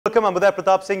Welcome, I'm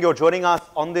Pratap Singh. You're joining us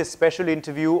on this special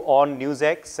interview on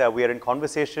NewsX. We are in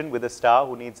conversation with a star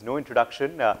who needs no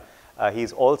introduction.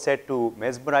 He's all set to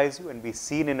mesmerize you and be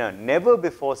seen in a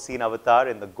never-before-seen avatar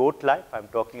in the GOAT life. I'm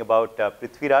talking about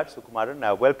Prithviraj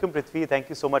Sukumaran. Welcome, Prithvi. Thank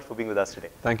you so much for being with us today.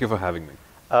 Thank you for having me.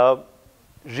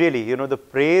 Really, you know, the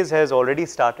praise has already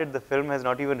started. The film has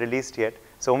not even released yet.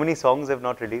 So many songs have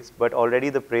not released, but already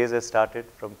the praise has started,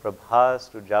 from Prabhas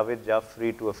to Javed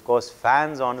Jaffrey to, of course,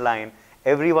 fans online.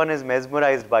 Everyone is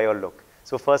mesmerized by your look.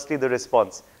 So firstly, the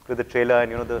response to the trailer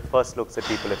and, you know, the first looks that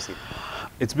people have seen.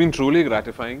 It's been truly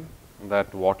gratifying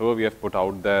that whatever we have put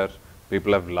out there,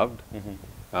 people have loved.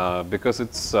 Because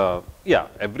it's, yeah,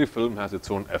 every film has its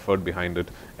own effort behind it.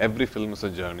 Every film is a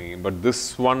journey, but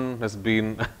this one has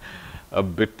been a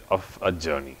bit of a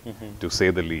journey, to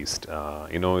say the least.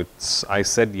 You know, I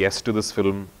said yes to this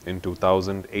film in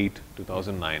 2008,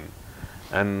 2009,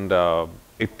 and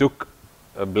it took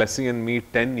Blessy and me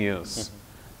 10 years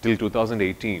till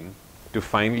 2018 to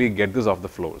finally get this off the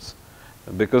floors.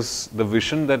 Because the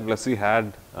vision that Blessy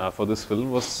had for this film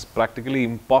was practically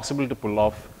impossible to pull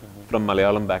off from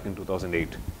Malayalam back in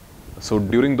 2008. So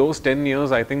during those 10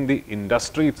 years, I think the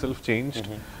industry itself changed.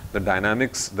 The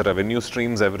dynamics, the revenue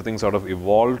streams, everything sort of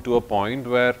evolved to a point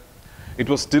where it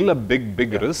was still a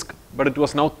big risk, but it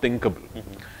was now thinkable.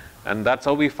 And that's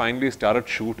how we finally started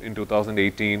shoot in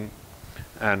 2018.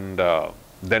 And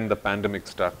then the pandemic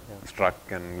struck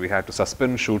and we had to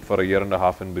suspend shoot for a year and a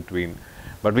half in between.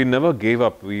 But we never gave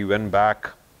up. We went back.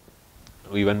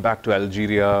 We went back to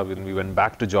Algeria. We went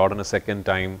back to Jordan a second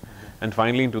time. And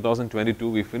finally in 2022,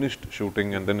 we finished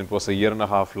shooting, and then it was a year and a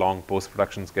half long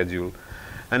post-production schedule.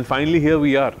 And finally here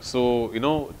we are. So, you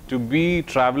know, to be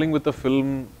traveling with a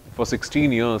film for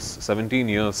 16 years, 17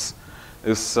 years,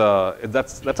 is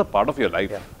that's a part of your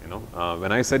life. You know,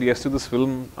 when I said yes to this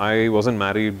film, I wasn't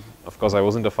married. Of course, I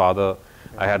wasn't a father.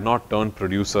 I had not turned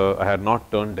producer. I had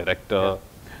not turned director.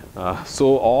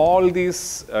 So all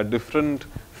these different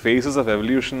phases of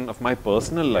evolution of my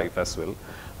personal life as well.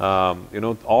 You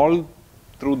know, all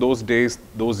through those days,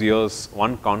 those years,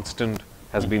 one constant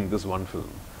has been this one film.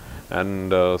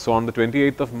 And so on the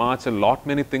 28th of March,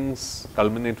 many things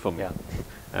culminate for me.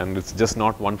 And it's just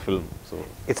not one film. So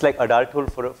it's like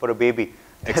adulthood for a baby.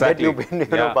 Exactly. That you've been,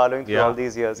 you know, following through all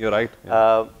these years. You're right.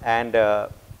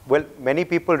 Well, many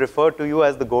people refer to you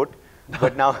as the GOAT,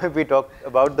 but now if we talk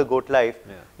about the GOAT life,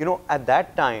 you know, at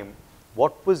that time,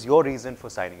 what was your reason for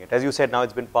signing it? As you said, now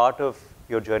it's been part of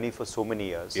your journey for so many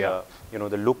years. You know,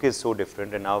 the look is so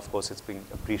different, and now, of course, it's being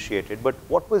appreciated. But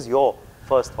what was your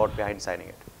first thought behind signing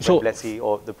it? So, Blessy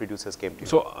or the producers came to you?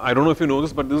 So, I don't know if you know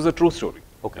this, but this is a true story.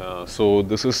 So,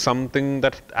 this is something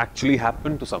that actually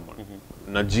happened to someone.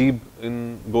 Najib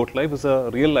in GOAT Life is a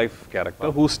real life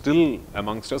character who's still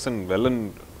amongst us and well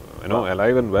and, you know,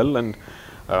 alive and well. And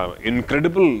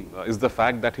incredible is the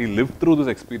fact that he lived through this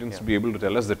experience to be able to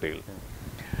tell us the tale.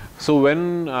 So,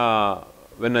 when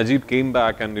Najib came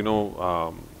back and, you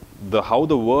know, how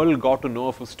the world got to know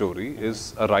of his story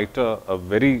is a writer, a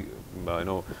very, you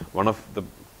know, one of the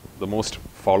most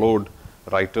followed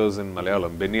writers in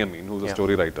Malayalam, Benjamin, who's a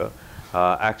story writer,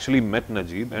 actually met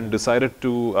Najib and decided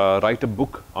to write a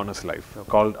book on his life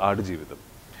called Aadujeevitham,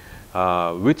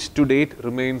 which to date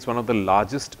remains one of the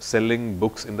largest selling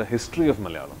books in the history of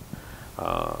Malayalam.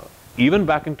 Even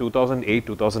back in 2008,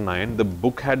 2009, the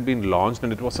book had been launched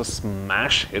and it was a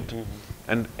smash hit.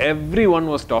 And everyone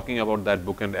was talking about that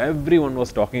book and everyone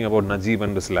was talking about Najib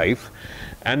and his life.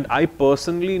 And I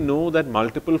personally know that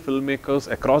multiple filmmakers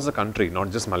across the country,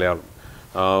 not just Malayalam,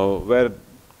 were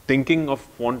thinking of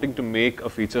wanting to make a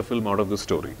feature film out of this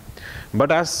story.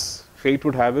 But as fate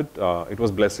would have it, it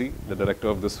was Blessy, the director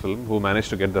of this film, who managed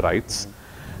to get the rights.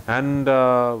 And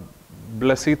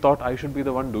Blessy thought I should be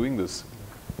the one doing this.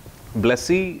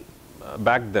 Blessy,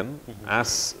 back then,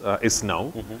 as is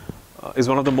now, is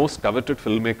one of the most coveted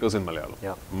filmmakers in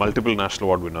Malayalam. Multiple national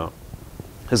award winner.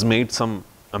 Has made some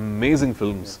amazing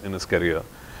films in his career.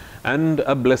 And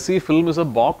a Blessy film is a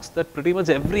box that pretty much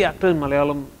every actor in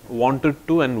Malayalam wanted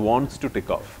to and wants to tick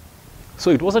off. So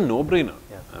it was a no-brainer.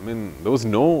 I mean, there was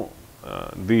no,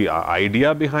 the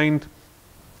idea behind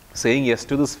saying yes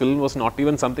to this film was not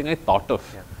even something I thought of.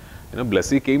 You know,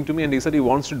 Blessy came to me and he said he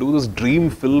wants to do this dream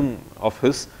film of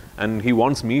his and he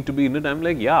wants me to be in it. I'm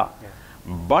like,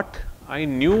 But I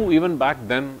knew even back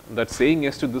then that saying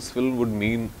yes to this film would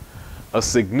mean a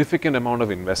significant amount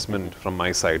of investment from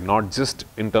my side, not just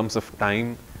in terms of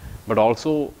time, but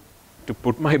also to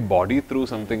put my body through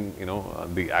something, you know,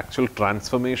 the actual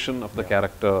transformation of the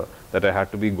character that I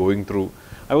had to be going through.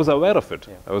 I was aware of it.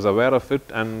 I was aware of it,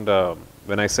 and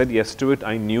when I said yes to it,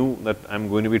 I knew that I'm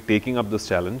going to be taking up this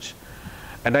challenge.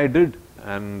 And I did.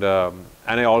 And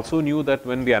I also knew that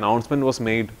when the announcement was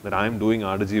made that I am doing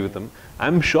Aadujeevitham,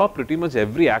 I'm sure pretty much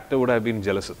every actor would have been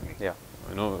jealous of me. Yeah.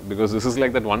 You know, because this is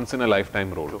like that once in a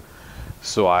lifetime role. True.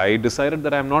 So I decided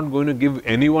that I'm not going to give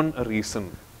anyone a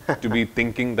reason to be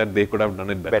thinking that they could have done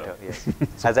it better. Better, yes.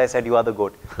 As I said, you are the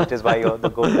GOAT, which is why you're the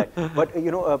GOAT. But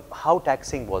how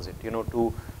taxing was it?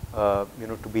 To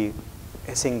be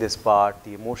acing this part,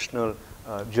 the emotional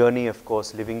journey, of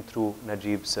course, living through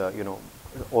Najeeb's,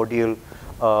 ordeal,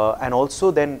 and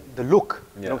also then the look.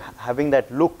 Having that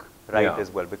look right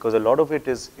as well, because a lot of it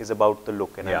is about the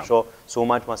look, and I'm sure so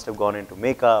much must have gone into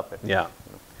makeup. And,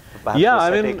 perhaps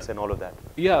prosthetics and all of that.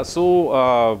 Yeah.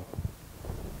 So.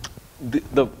 How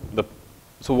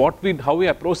we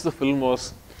approached the film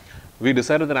was, we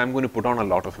decided that I'm going to put on a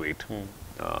lot of weight,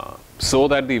 so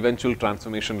that the eventual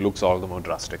transformation looks all the more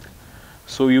drastic.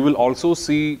 So you will also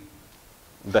see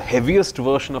the heaviest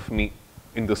version of me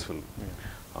in this film.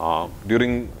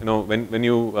 During,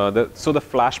 so the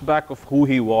flashback of who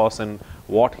he was and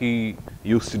what he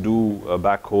used to do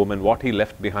back home and what he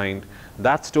left behind,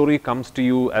 that story comes to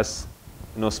you as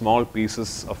small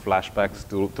pieces of flashbacks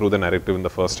through the narrative in the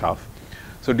first half.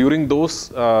 So during those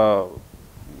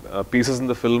pieces in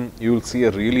the film, you will see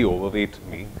a really overweight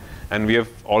me, and we have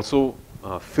also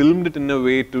filmed it in a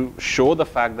way to show the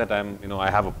fact that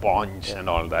I have a paunch and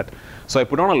all that. So I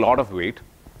put on a lot of weight,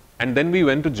 and then we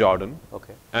went to Jordan,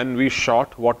 and we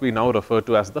shot what we now refer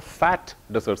to as the fat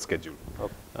desert schedule.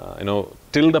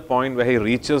 Till the point where he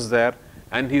reaches there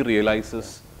and he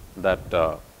realizes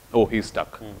that he's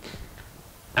stuck.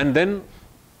 And then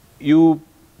you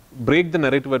break the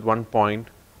narrative at one point,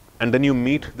 and then you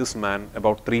meet this man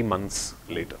about 3 months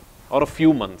later, or a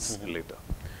few months later.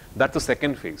 That's the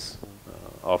second phase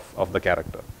of the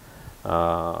character.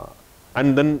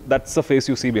 And then that's the phase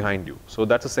you see behind you. So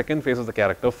that's the second phase of the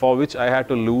character, for which I had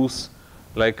to lose,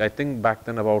 I think back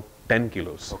then about 10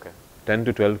 kilos. 10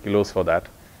 to 12 kilos for that.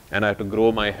 And I had to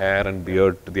grow my hair and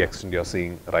beard to the extent you're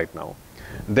seeing right now.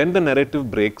 Then the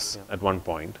narrative breaks at one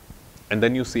point, and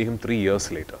then you see him 3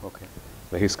 years later.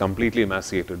 Where he's completely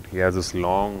emaciated. He has this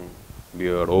long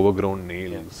beard, overgrown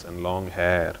nails, and long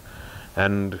hair,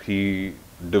 and he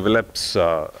develops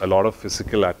a lot of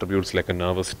physical attributes like a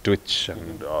nervous twitch,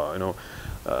 and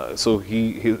so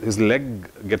his leg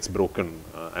gets broken,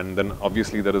 and then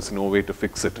obviously there is no way to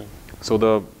fix it.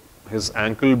 So his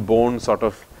ankle bone sort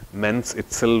of mends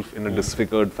itself in a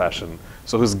disfigured fashion.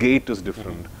 So his gait is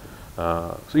different.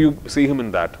 So you see him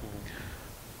in that.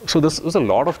 So this was a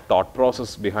lot of thought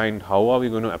process behind how are we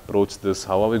going to approach this,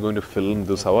 how are we going to film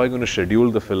this, how are we going to schedule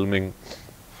the filming.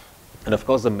 And of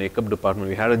course the makeup department,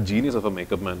 we had a genius of a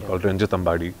makeup man called Ranjit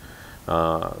Ambadi.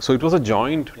 So it was a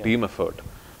joint team effort.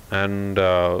 And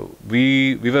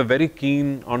we were very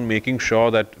keen on making sure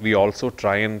that we also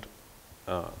try and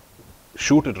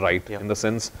shoot it right, in the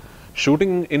sense,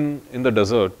 shooting in the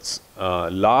deserts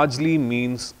largely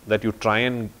means that you try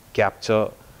and capture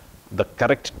the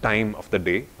correct time of the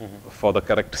day for the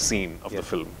correct scene of the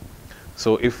film.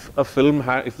 So if a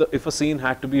scene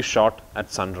had to be shot at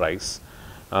sunrise,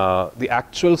 the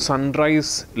actual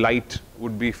sunrise light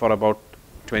would be for about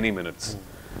 20 minutes.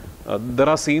 There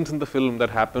are scenes in the film that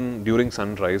happen during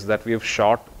sunrise that we have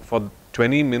shot for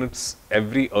 20 minutes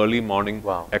every early morning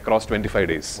across 25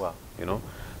 days.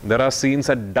 There are scenes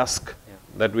at dusk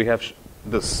that we have.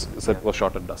 This set was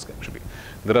shot at dusk actually.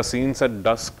 There are scenes at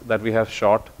dusk that we have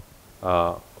shot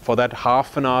for that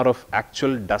half an hour of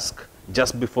actual dusk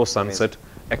just before sunset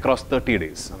across 30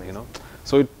 days.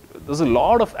 So there's a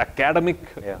lot of academic,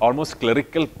 almost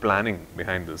clerical planning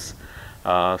behind this.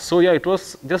 It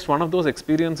was just one of those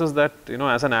experiences that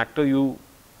as an actor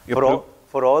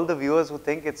for all the viewers who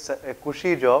think it's a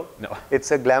cushy job,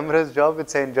 it's a glamorous job,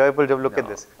 it's an enjoyable job. Look at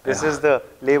this. This is the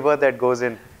labor that goes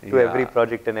into every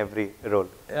project and every role.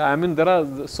 I mean, there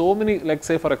are so many. Like,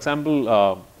 say for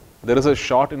example, there is a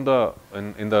shot in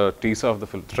the teaser of the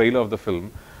film, trailer of the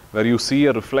film, where you see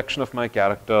a reflection of my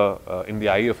character in the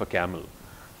eye of a camel.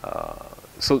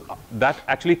 So that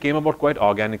actually came about quite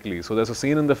organically. So there's a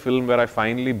scene in the film where I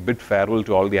finally bid farewell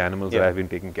to all the animals that I've been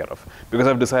taking care of, because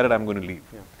I've decided I'm going to leave.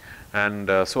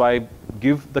 And so I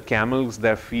give the camels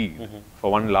their feed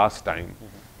for one last time.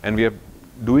 And we are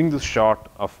doing this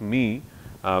shot of me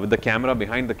with the camera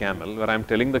behind the camel, where I'm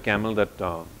telling the camels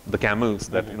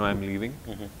that I'm leaving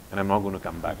and I'm not going to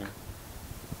come back.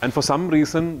 And for some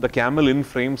reason, the camel in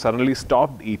frame suddenly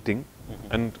stopped eating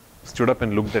and stood up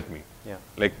and looked at me.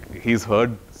 Like he's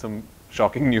heard some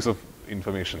shocking news of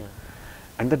information.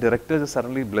 And the director just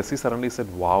suddenly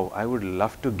said, "Wow, I would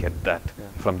love to get that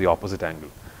from the opposite angle."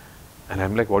 And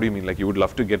I'm like, "What do you mean? Like you would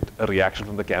love to get a reaction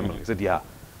from the camel?" He said, "Yeah."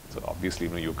 So obviously,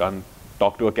 you can't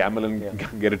talk to a camel and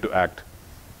get it to act.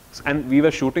 And we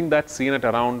were shooting that scene at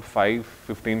around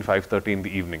 5:15, 5:30 in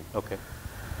the evening. Okay.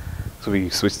 So we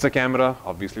switched the camera.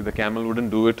 Obviously, the camel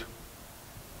wouldn't do it.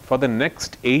 For the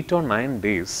next 8 or 9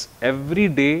 days, every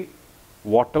day,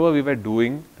 whatever we were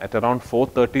doing, at around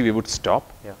 4:30, we would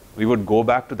stop. Yeah. We would go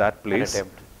back to that place. An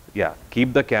attempt. Yeah,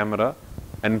 keep the camera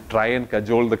and try and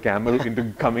cajole the camel into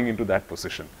coming into that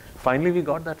position. Finally, we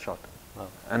got that shot. Wow.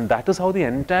 And that is how the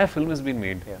entire film has been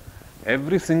made. Yeah.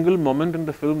 Every single moment in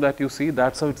the film that you see,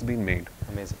 that's how it's been made.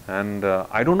 Amazing. And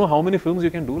I don't know how many films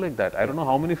you can do like that. I don't know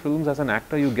how many films as an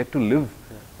actor you get to live,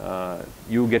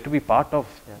 you get to be part of,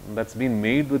 that's been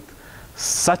made with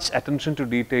such attention to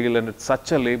detail and it's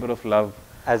such a labor of love.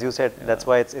 As you said, that's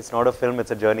why it's not a film,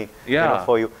 it's a journey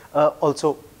for you.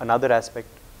 Also, another aspect,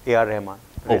 A.R. Rahman,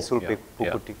 Rasul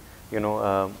Pukuti,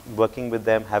 working with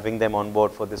them, having them on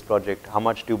board for this project, how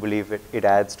much do you believe it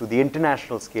adds to the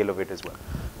international scale of it as well?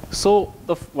 So,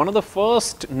 one of the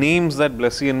first names that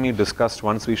Blessy and me discussed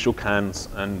once we shook hands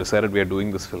and decided we are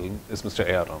doing this film is Mr.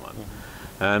 A.R. Rahman.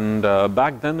 And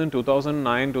back then in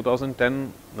 2009,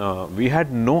 2010, we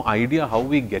had no idea how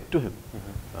we get to him.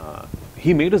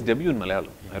 He made his debut in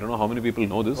Malayalam. I don't know how many people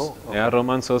know this. A.R.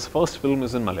 Rahman sir's first film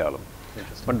is in Malayalam.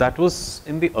 But that was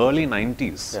in the early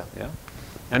 90s.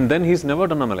 And then he's never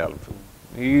done a Malayalam film.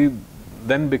 He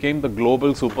then became the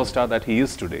global superstar that he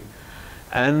is today.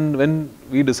 And when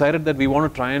we decided that we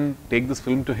want to try and take this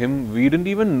film to him, we didn't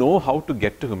even know how to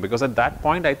get to him, because at that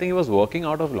point I think he was working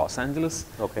out of Los Angeles.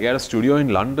 He had a studio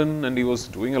in London and he was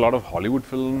doing a lot of Hollywood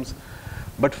films.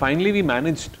 But finally we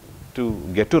managed to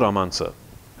get to Rahman sir.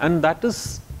 And that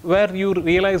is where you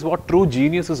realize what true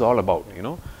genius is all about,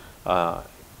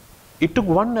 It took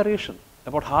one narration,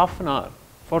 about half an hour,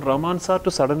 for Rahman sir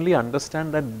to suddenly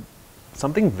understand that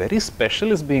something very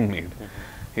special is being made.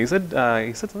 He said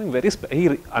something very special.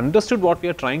 He understood what we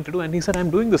are trying to do, and he said, "I'm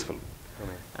doing this film."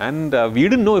 And we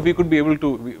didn't know if we could be able to.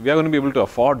 We are going to be able to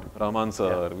afford Rahman sir.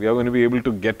 We are going to be able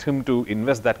to get him to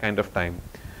invest that kind of time.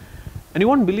 And you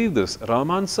won't believe this.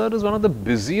 Rahman sir is one of the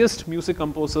busiest music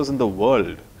composers in the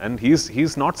world, and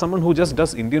he's not someone who just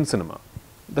does Indian cinema.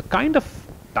 The kind of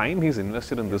time he's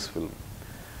invested in this film.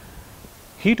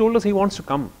 He told us he wants to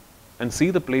come and see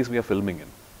the place we are filming in.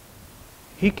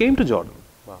 He came to Jordan.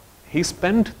 He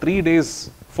spent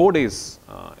 4 days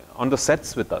on the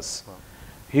sets with us.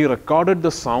 He recorded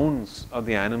the sounds of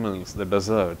the animals, the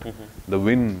desert, the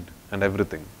wind and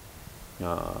everything.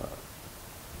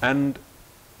 And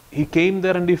he came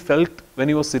there and he felt, when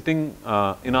he was sitting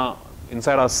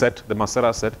inside our set, the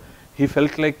Masara set, he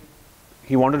felt like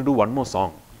he wanted to do one more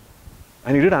song.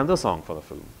 And he did another song for the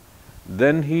film.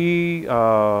 Then he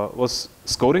was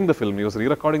scoring the film, he was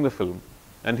re-recording the film.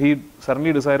 And he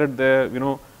suddenly decided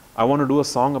I want to do a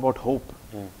song about hope.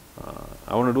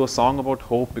 I want to do a song about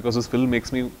hope because this film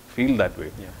makes me feel that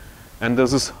way. And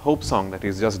there's this hope song that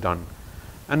he's just done.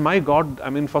 And my God, I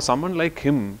mean, for someone like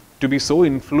him to be so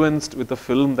influenced with a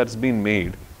film that's been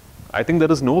made, I think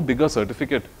there is no bigger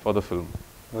certificate for the film.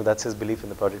 No, that's his belief in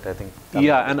the project, I think.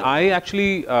 Yeah, and I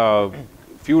actually,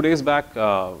 few days back,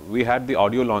 we had the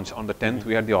audio launch. On the 10th,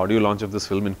 we had the audio launch of this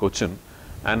film in Cochin.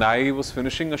 And I was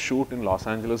finishing a shoot in Los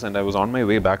Angeles and I was on my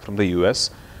way back from the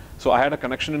US. So I had a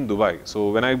connection in Dubai.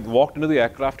 So when I walked into the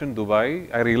aircraft in Dubai,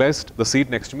 I realized the seat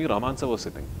next to me, Rahman sir was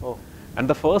sitting. And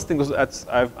the first thing was,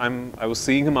 I was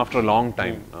seeing him after a long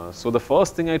time. So the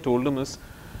first thing I told him is,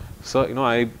 sir,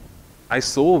 I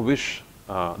so wish,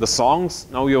 the songs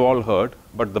now you've all heard,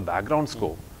 but the background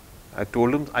score, I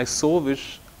told him, I so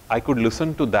wish I could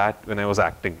listen to that when I was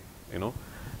acting,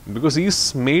 because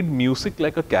he's made music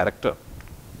like a character.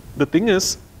 The thing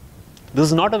is, this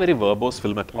is not a very verbose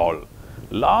film at all.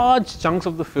 Large chunks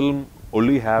of the film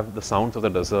only have the sounds of the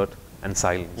desert and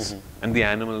silence and the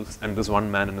animals and this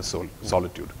one man in his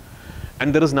solitude.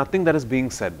 And there is nothing that is being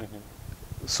said.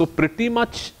 So pretty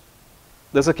much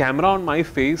there's a camera on my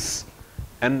face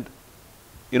and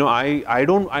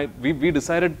we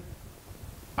decided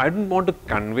I didn't want to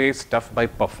convey stuff by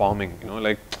performing,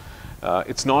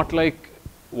 it's not like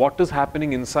what is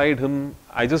happening inside him.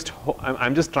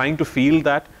 I'm just trying to feel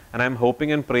that, and I'm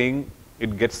hoping and praying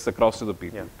it gets across to the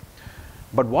people.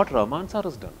 But what Rahman sir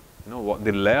has done,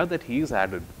 the layer that he's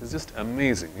added is just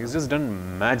amazing. He's just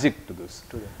done magic to this.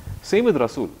 Same with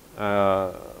Rasul.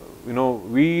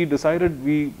 We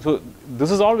decided so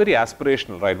this is all very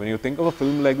aspirational, right? When you think of a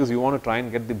film like this, you want to try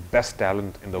and get the best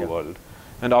talent in the world.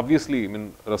 And obviously,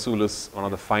 Rasul is one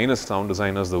of the finest sound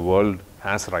designers the world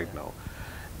has right now.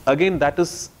 Again, that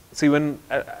is, when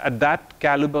at that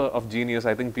caliber of genius,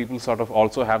 I think people sort of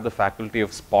also have the faculty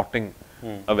of spotting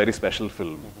a very special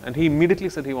film. And he immediately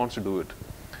said he wants to do it.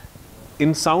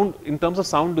 in terms of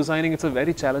sound designing, it's a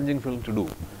very challenging film to do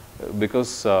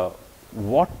because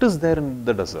what is there in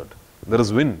the desert? There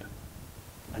is wind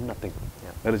and nothing.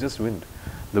 Yeah. There is just wind.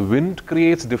 The wind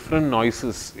creates different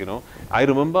noises, you know. I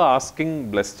remember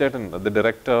asking Blesstetten, the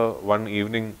director, one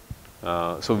evening.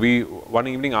 One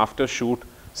evening after shoot,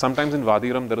 sometimes in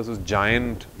Vadiram there is this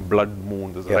giant blood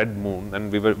moon, this red moon,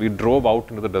 and we drove out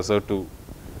into the desert to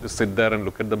just sit there and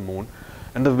look at the moon.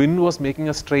 And the wind was making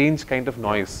a strange kind of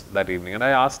noise that evening. And I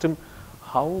asked him,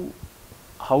 how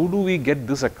do we get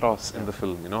this across in the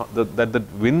film? You know, that the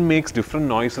wind makes different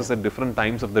noises at different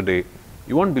times of the day.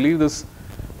 You won't believe this.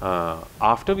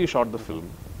 After we shot the film,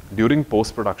 during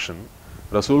post-production,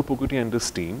 Rasool Pukuti and his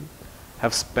team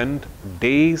have spent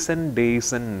days and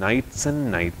days and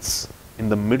nights in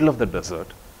the middle of the desert,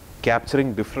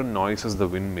 capturing different noises the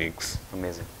wind makes.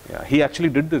 Amazing. Yeah, he actually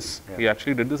did this. Yeah. He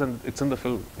actually did this, and it's in the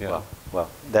film. Yeah. Wow. Wow.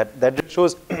 That just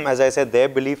shows, as I said, their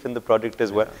belief in the project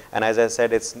as well. And as I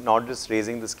said, it's not just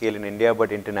raising the scale in India,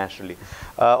 but internationally.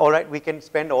 All right, we can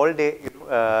spend all day,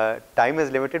 time is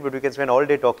limited, but we can spend all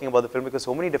day talking about the film because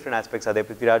so many different aspects are there.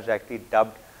 Prithviraj actually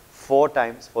dubbed 4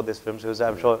 times for this film, so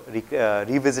I'm sure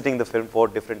revisiting the film 4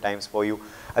 different times for you.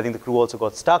 I think the crew also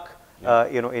got stuck,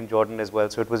 in Jordan as well.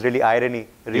 So it was really irony,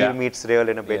 real meets real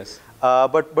in a bit. Yes.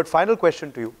 But final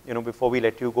question to you, before we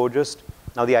let you go, just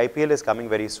now the IPL is coming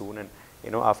very soon, and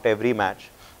after every match,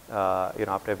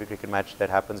 after every cricket match that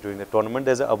happens during the tournament,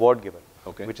 there's an award given,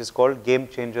 which is called Game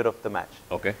Changer of the Match.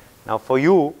 Okay. Now for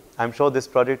you, I'm sure this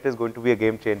project is going to be a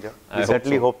game changer. We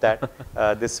certainly hope that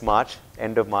this March,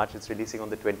 end of March, it's releasing on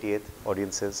the 28th,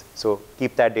 audiences. So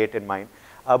keep that date in mind.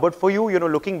 But for you,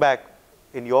 looking back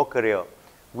in your career,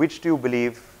 which do you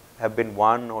believe have been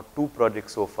 1 or 2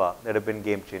 projects so far that have been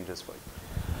game changers for you?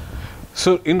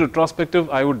 So in retrospective,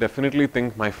 I would definitely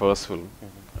think my first film,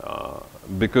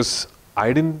 because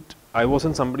I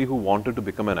wasn't somebody who wanted to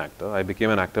become an actor. I became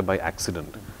an actor by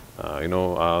accident.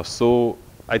 So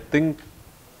I think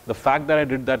the fact that I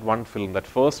did that one film, that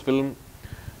first film,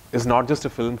 is not just a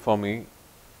film for me.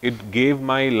 It gave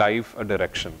my life a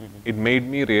direction. It made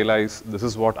me realize this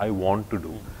is what I want to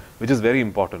do, which is very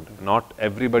important. Not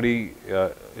everybody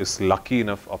is lucky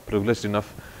enough or privileged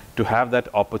enough to have that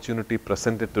opportunity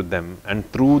presented to them, and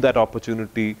through that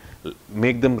opportunity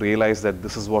make them realize that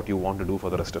this is what you want to do for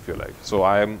the rest of your life. So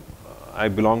I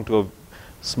belong to a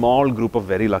small group of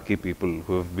very lucky people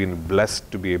who have been blessed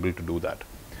to be able to do that.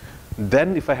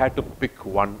 Then if I had to pick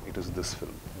one, it is this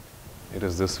film. It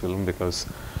is this film because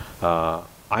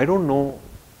I don't know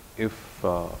if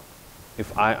I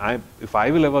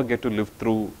will ever get to live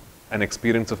through an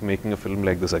experience of making a film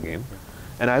like this again.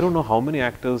 And I don't know how many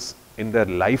actors in their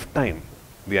lifetime,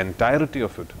 the entirety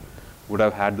of it, would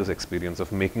have had this experience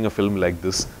of making a film like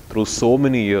this through so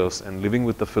many years and living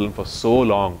with the film for so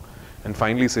long, and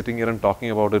finally sitting here and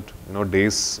talking about it,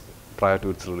 days prior to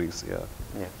its release. Yeah.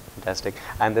 Yeah, fantastic.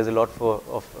 And there's a lot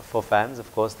for fans.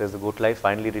 Of course, there's the Goat Life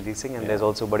finally releasing, and there's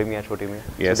also Bade Miyan Chote Miyan.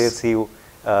 Yes. So they'll see you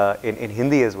in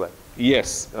Hindi as well.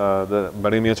 Yes, the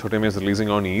Bade Miyan Chote Miyan is releasing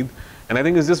on Eid. And I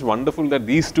think it's just wonderful that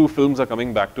these 2 films are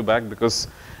coming back to back, because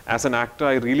as an actor,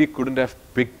 I really couldn't have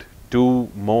picked 2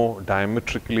 more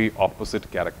diametrically opposite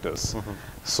characters.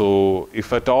 So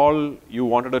if at all you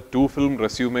wanted a 2-film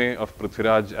resume of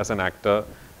Prithviraj as an actor,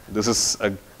 this is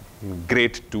a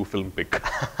great 2-film pick.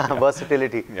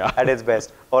 Versatility at its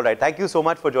best. All right, thank you so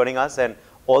much for joining us, and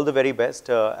all the very best.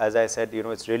 As I said,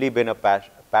 it's really been a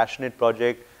passionate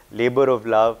project, labor of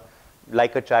love,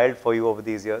 like a child for you over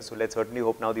these years. So let's certainly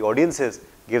hope now the audiences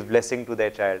give blessing to their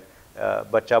child.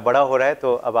 बच्चा बड़ा हो रहा है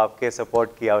तो अब आपके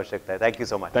support की आवश्यकता है. Thank you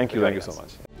so much. Thank you so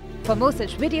much. For more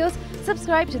such videos,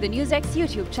 subscribe to the NewsX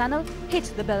YouTube channel,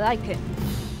 hit the bell icon.